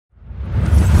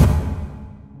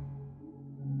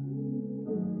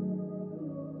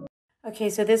Okay,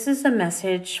 so this is a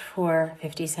message for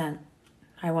 50 Cent.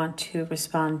 I want to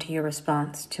respond to your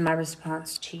response, to my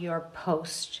response to your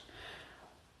post,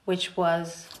 which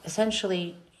was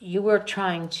essentially you were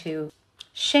trying to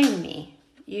shame me.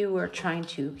 You were trying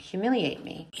to humiliate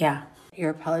me. Yeah,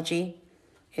 your apology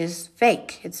is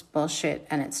fake. It's bullshit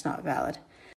and it's not valid.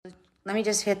 Let me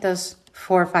just hit those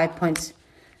 4 or 5 points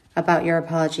about your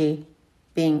apology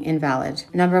being invalid.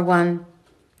 Number one,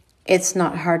 it's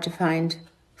not hard to find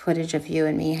footage of you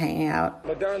and me hanging out.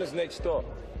 Madonna's next door.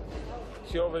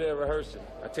 She over there rehearsing.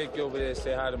 I take you over there and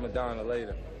say hi to Madonna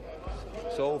later.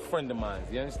 She's an old friend of mine.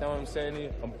 You understand what I'm saying to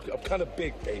you? I'm kind of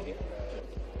big, baby.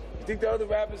 You think the other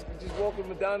rappers can just walk in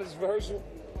Madonna's rehearsal?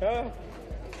 Huh?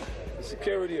 The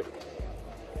security.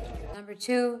 Number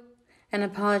two, an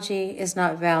apology is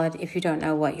not valid if you don't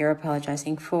know what you're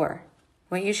apologizing for.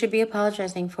 What you should be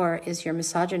apologizing for is your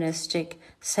misogynistic,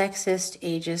 sexist,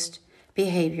 ageist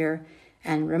behavior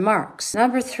and remarks.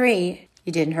 Number three,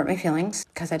 you didn't hurt my feelings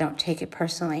because I don't take it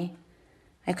personally.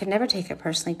 I could never take it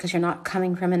personally because you're not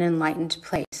coming from an enlightened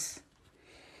place.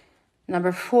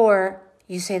 Number four,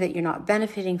 you say that you're not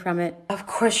benefiting from it. Of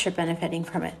course you're benefiting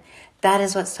from it. That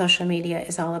is what social media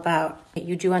is all about.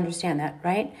 You do understand that,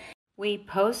 right? We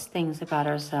post things about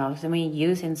ourselves and we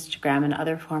use Instagram and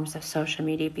other forms of social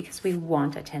media because we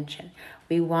want attention.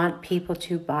 We want people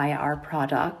to buy our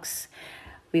products.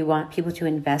 We want people to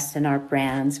invest in our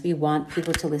brands. We want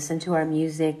people to listen to our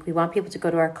music. We want people to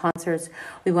go to our concerts.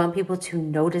 We want people to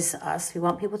notice us. We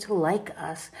want people to like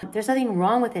us. There's nothing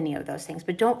wrong with any of those things,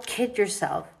 but don't kid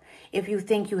yourself if you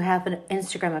think you have an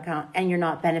Instagram account and you're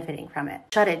not benefiting from it.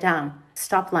 Shut it down.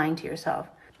 Stop lying to yourself.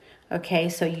 Okay,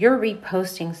 so you're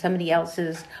reposting somebody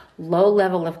else's low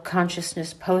level of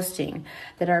consciousness posting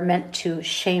that are meant to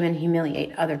shame and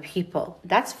humiliate other people.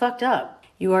 That's fucked up.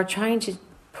 You are trying to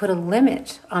put a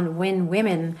limit on when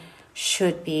women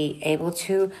should be able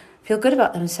to feel good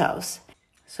about themselves.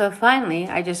 So finally,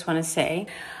 I just want to say,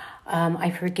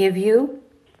 I forgive you,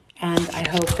 and I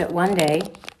hope that one day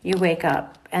you wake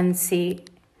up and see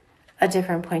a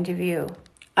different point of view.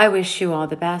 I wish you all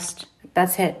the best.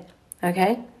 That's it,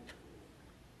 okay?